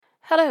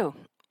Hello,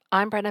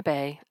 I'm Brenna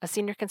Bay, a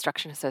Senior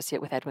Construction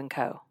Associate with Edwin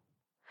Co.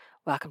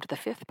 Welcome to the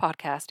fifth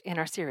podcast in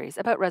our series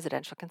about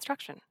residential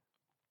construction.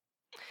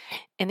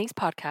 In these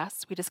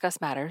podcasts, we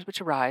discuss matters which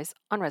arise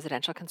on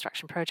residential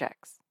construction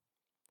projects.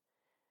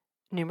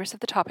 Numerous of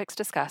the topics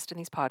discussed in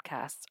these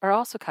podcasts are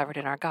also covered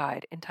in our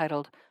guide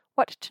entitled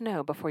What to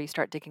Know Before You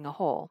Start Digging a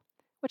Hole,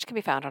 which can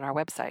be found on our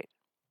website.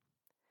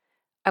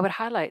 I would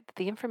highlight that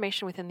the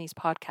information within these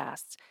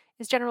podcasts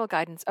is general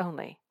guidance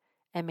only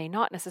and may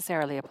not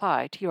necessarily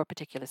apply to your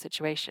particular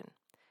situation,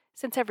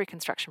 since every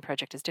construction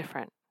project is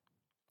different.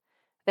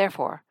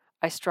 Therefore,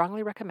 I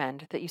strongly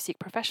recommend that you seek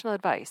professional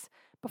advice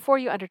before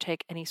you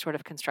undertake any sort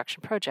of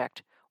construction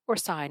project or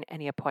sign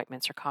any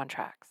appointments or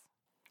contracts.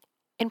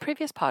 In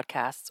previous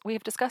podcasts, we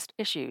have discussed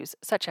issues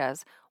such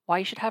as why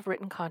you should have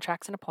written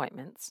contracts and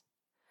appointments,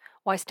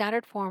 why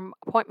standard form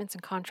appointments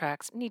and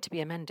contracts need to be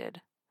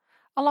amended,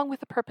 along with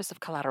the purpose of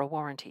collateral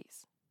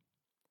warranties.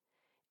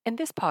 In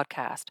this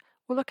podcast,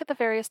 we'll look at the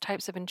various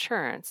types of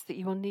insurance that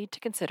you will need to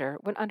consider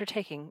when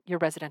undertaking your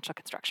residential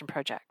construction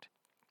project.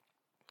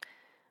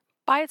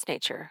 By its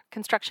nature,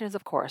 construction is,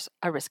 of course,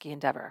 a risky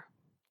endeavor.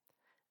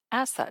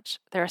 As such,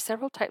 there are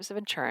several types of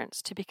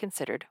insurance to be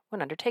considered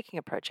when undertaking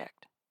a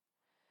project.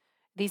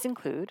 These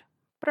include,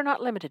 but are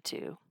not limited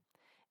to,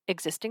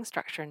 existing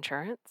structure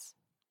insurance,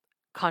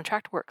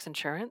 contract works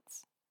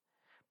insurance,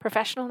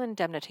 professional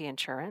indemnity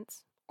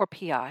insurance, or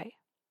PI,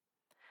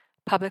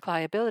 public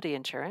liability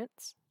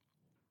insurance,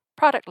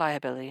 product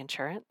liability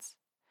insurance,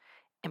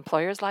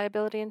 employer's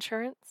liability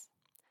insurance,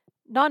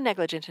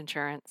 non-negligent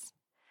insurance,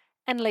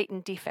 and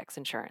latent defects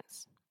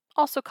insurance,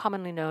 also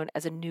commonly known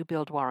as a new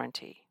build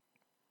warranty.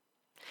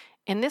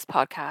 In this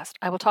podcast,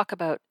 I will talk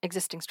about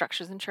existing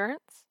structures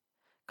insurance,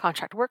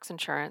 contract works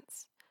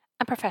insurance,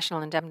 and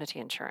professional indemnity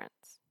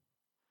insurance.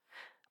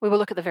 We will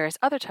look at the various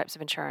other types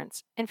of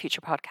insurance in future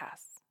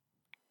podcasts.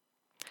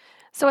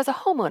 So as a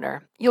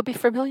homeowner, you'll be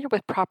familiar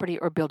with property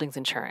or buildings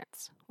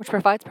insurance, which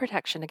provides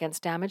protection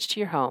against damage to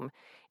your home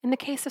in the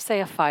case of, say,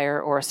 a fire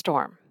or a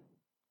storm.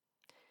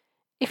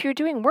 If you're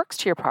doing works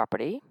to your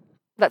property,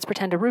 let's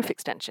pretend a roof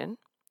extension,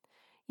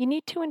 you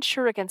need to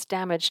insure against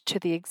damage to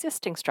the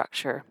existing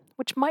structure,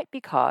 which might be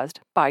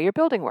caused by your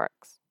building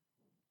works.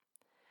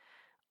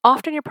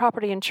 Often your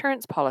property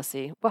insurance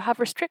policy will have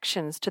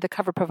restrictions to the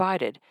cover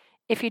provided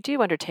if you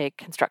do undertake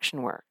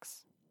construction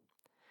works.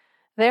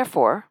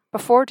 Therefore,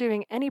 before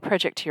doing any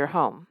project to your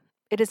home,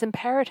 it is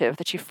imperative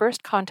that you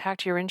first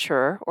contact your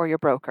insurer or your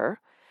broker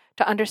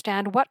to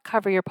understand what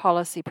cover your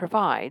policy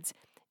provides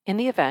in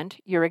the event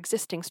your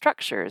existing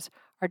structures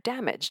are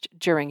damaged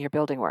during your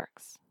building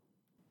works.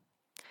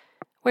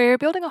 Where you're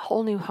building a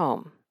whole new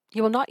home,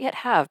 you will not yet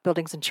have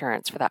buildings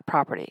insurance for that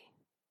property.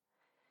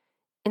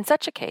 In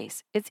such a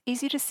case, it's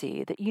easy to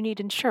see that you need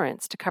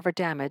insurance to cover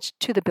damage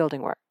to the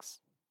building works.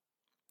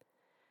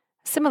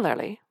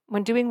 Similarly,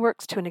 when doing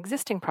works to an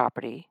existing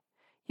property,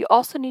 you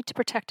also need to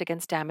protect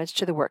against damage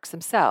to the works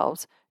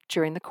themselves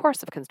during the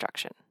course of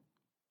construction.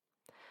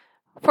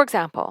 For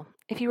example,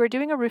 if you are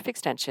doing a roof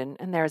extension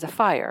and there is a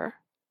fire,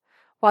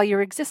 while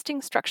your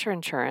existing structure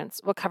insurance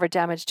will cover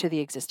damage to the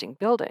existing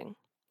building,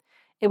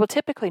 it will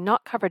typically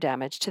not cover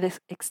damage to the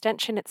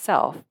extension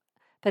itself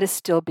that is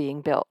still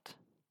being built.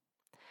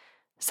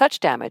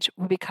 Such damage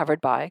will be covered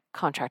by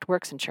contract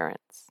works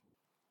insurance.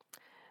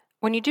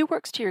 When you do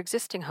works to your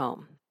existing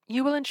home,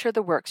 you will insure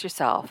the works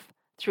yourself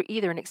through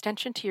either an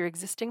extension to your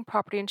existing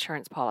property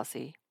insurance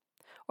policy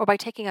or by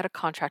taking out a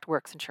contract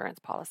works insurance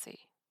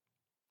policy.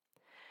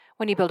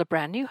 When you build a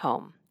brand new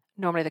home,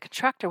 normally the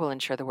contractor will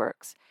insure the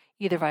works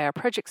either via a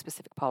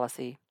project-specific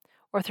policy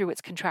or through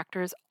its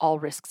contractor's all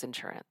risks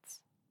insurance.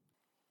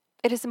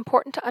 It is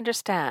important to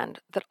understand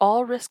that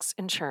all risks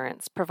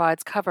insurance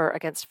provides cover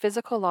against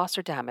physical loss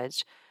or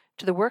damage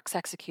to the works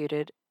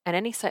executed and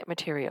any site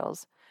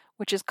materials,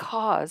 which is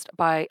caused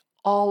by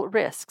all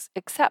risks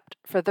except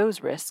for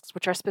those risks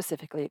which are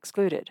specifically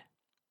excluded.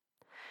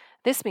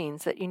 This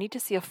means that you need to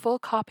see a full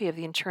copy of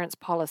the insurance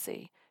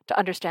policy to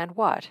understand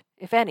what,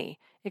 if any,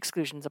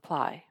 exclusions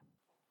apply.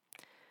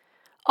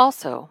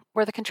 Also,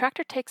 where the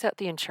contractor takes out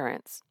the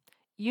insurance,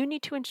 you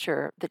need to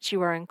ensure that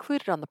you are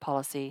included on the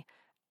policy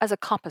as a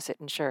composite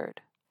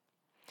insured.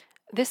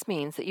 This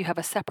means that you have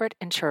a separate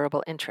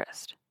insurable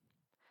interest.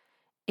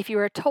 If you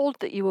are told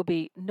that you will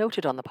be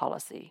noted on the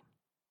policy,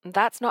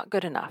 that's not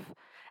good enough,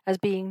 as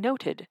being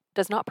noted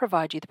does not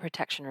provide you the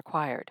protection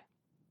required.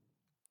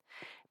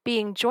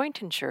 Being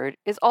joint insured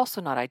is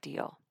also not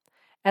ideal,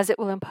 as it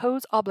will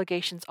impose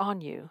obligations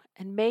on you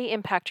and may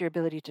impact your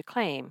ability to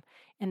claim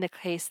in the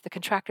case the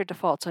contractor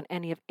defaults on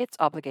any of its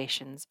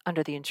obligations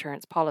under the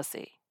insurance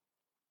policy.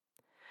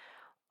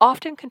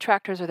 Often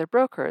contractors or their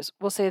brokers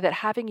will say that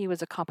having you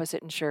as a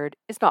composite insured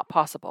is not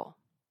possible.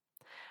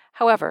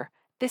 However,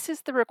 this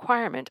is the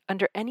requirement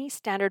under any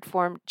standard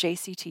form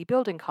JCT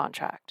building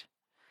contract.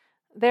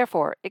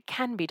 Therefore, it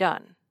can be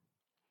done.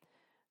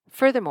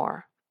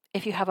 Furthermore,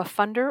 if you have a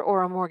funder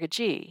or a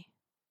mortgagee,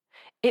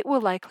 it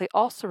will likely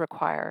also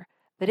require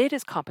that it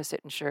is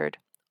composite insured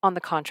on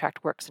the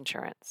contract works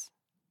insurance.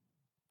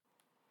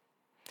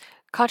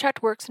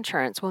 Contract works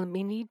insurance will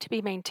need to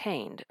be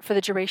maintained for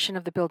the duration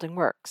of the building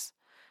works,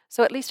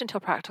 so at least until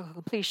practical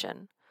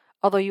completion,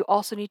 although you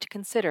also need to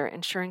consider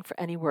insuring for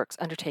any works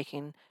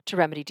undertaken to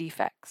remedy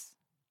defects.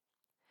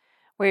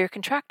 Where your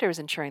contractor is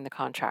insuring the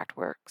contract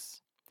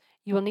works,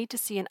 you will need to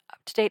see an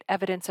up-to-date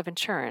evidence of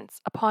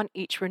insurance upon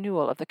each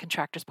renewal of the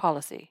contractor's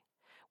policy,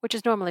 which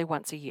is normally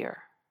once a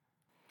year.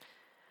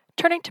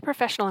 Turning to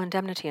professional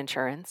indemnity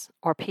insurance,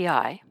 or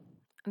PI,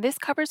 this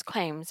covers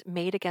claims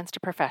made against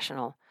a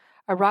professional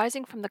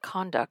arising from the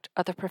conduct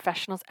of the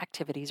professional's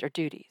activities or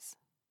duties.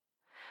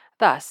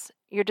 Thus,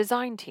 your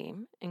design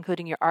team,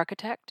 including your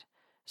architect,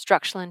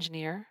 structural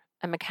engineer,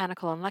 and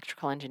mechanical and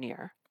electrical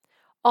engineer,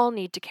 all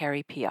need to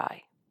carry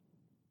PI.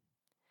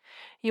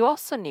 You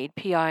also need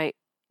PI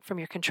from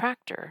your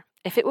contractor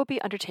if it will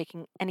be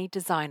undertaking any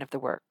design of the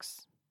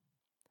works.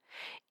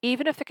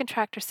 Even if the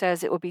contractor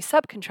says it will be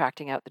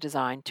subcontracting out the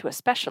design to a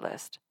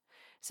specialist,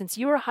 since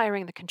you are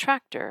hiring the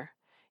contractor,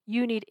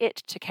 you need it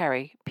to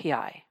carry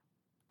PI.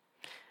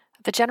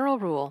 The general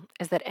rule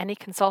is that any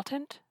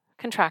consultant,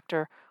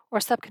 contractor, or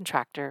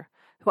subcontractor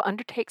who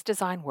undertakes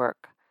design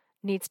work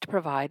needs to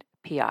provide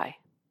PI.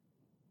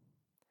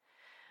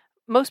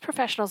 Most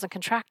professionals and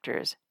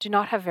contractors do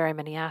not have very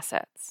many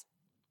assets.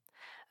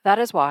 That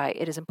is why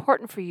it is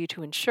important for you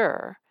to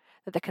ensure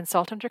that the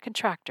consultant or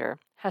contractor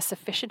has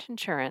sufficient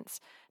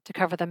insurance to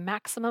cover the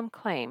maximum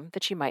claim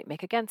that you might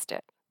make against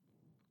it.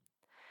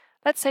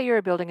 Let's say you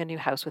are building a new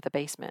house with a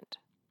basement.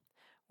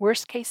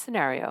 Worst case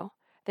scenario,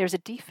 there is a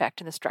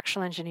defect in the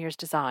structural engineer's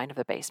design of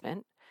the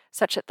basement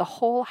such that the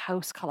whole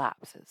house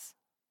collapses.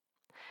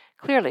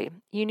 Clearly,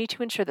 you need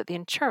to ensure that the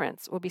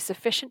insurance will be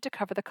sufficient to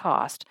cover the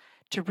cost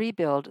to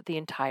rebuild the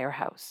entire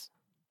house.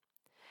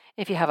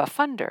 If you have a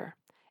funder,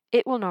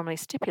 it will normally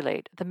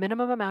stipulate the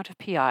minimum amount of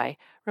PI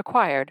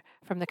required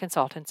from the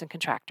consultants and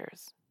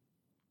contractors.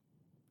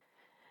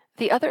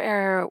 The other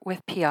area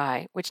with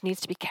PI which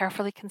needs to be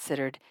carefully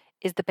considered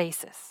is the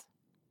basis.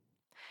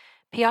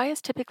 PI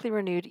is typically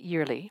renewed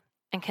yearly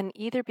and can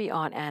either be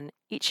on an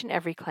each and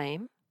every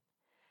claim,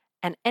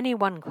 an any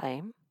one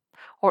claim,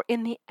 or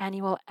in the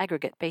annual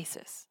aggregate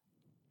basis.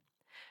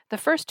 The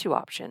first two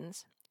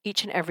options,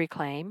 each and every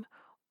claim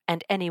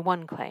and any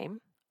one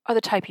claim, are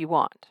the type you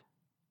want.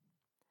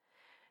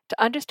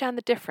 To understand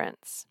the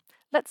difference,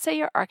 let's say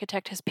your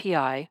architect has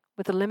PI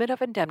with a limit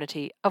of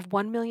indemnity of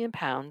 £1 million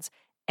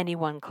any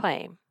one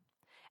claim,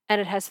 and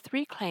it has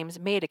 3 claims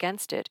made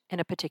against it in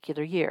a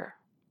particular year.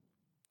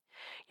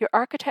 Your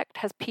architect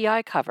has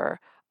PI cover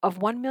of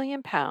 £1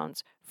 million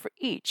for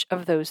each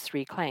of those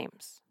 3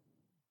 claims.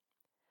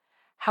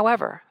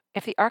 However,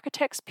 if the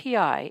architect's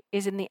PI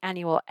is in the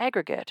annual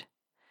aggregate,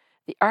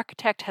 the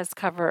architect has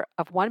cover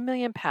of £1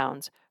 million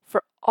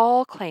for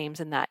all claims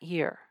in that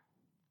year.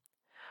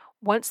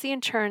 Once the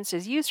insurance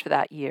is used for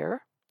that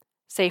year,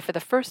 say for the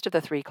first of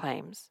the 3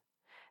 claims,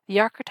 the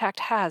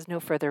architect has no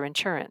further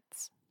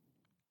insurance.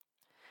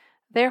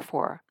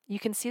 Therefore, you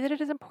can see that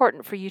it is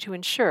important for you to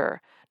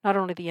ensure not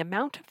only the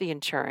amount of the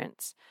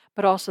insurance,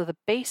 but also the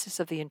basis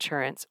of the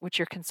insurance which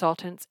your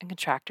consultants and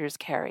contractors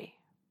carry.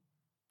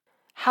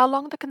 How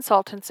long the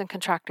consultants and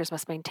contractors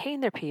must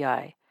maintain their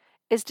PI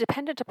is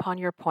dependent upon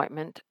your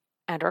appointment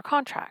and/or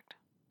contract.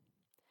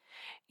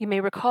 You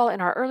may recall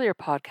in our earlier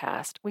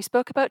podcast, we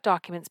spoke about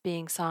documents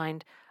being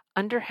signed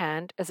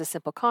underhand as a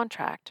simple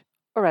contract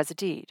or as a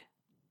deed.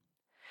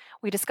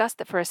 We discussed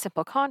that for a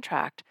simple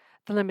contract,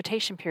 the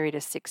limitation period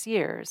is 6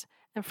 years,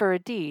 and for a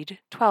deed,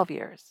 12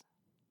 years.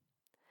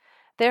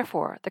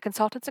 Therefore, the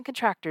consultants and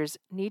contractors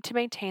need to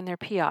maintain their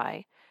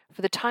PI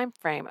for the time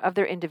frame of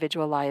their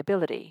individual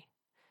liability,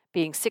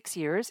 being 6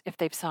 years if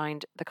they've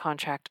signed the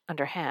contract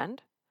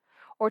underhand,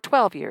 or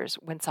 12 years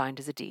when signed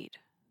as a deed.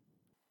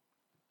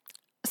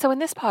 So in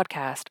this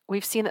podcast,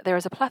 we've seen that there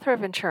is a plethora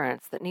of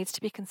insurance that needs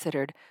to be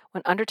considered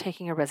when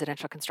undertaking a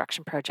residential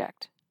construction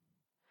project.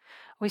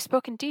 We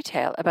spoke in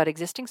detail about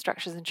existing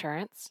structures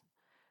insurance,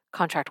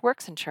 contract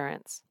works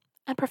insurance,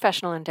 and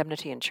professional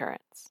indemnity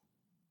insurance.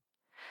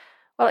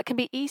 While it can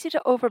be easy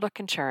to overlook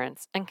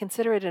insurance and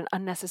consider it an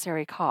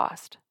unnecessary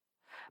cost,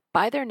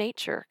 by their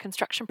nature,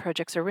 construction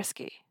projects are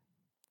risky.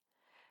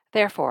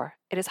 Therefore,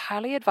 it is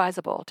highly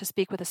advisable to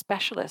speak with a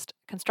specialist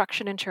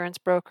construction insurance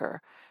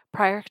broker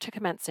prior to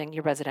commencing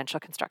your residential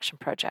construction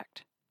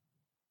project.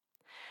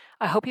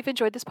 I hope you've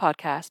enjoyed this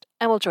podcast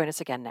and will join us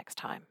again next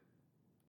time.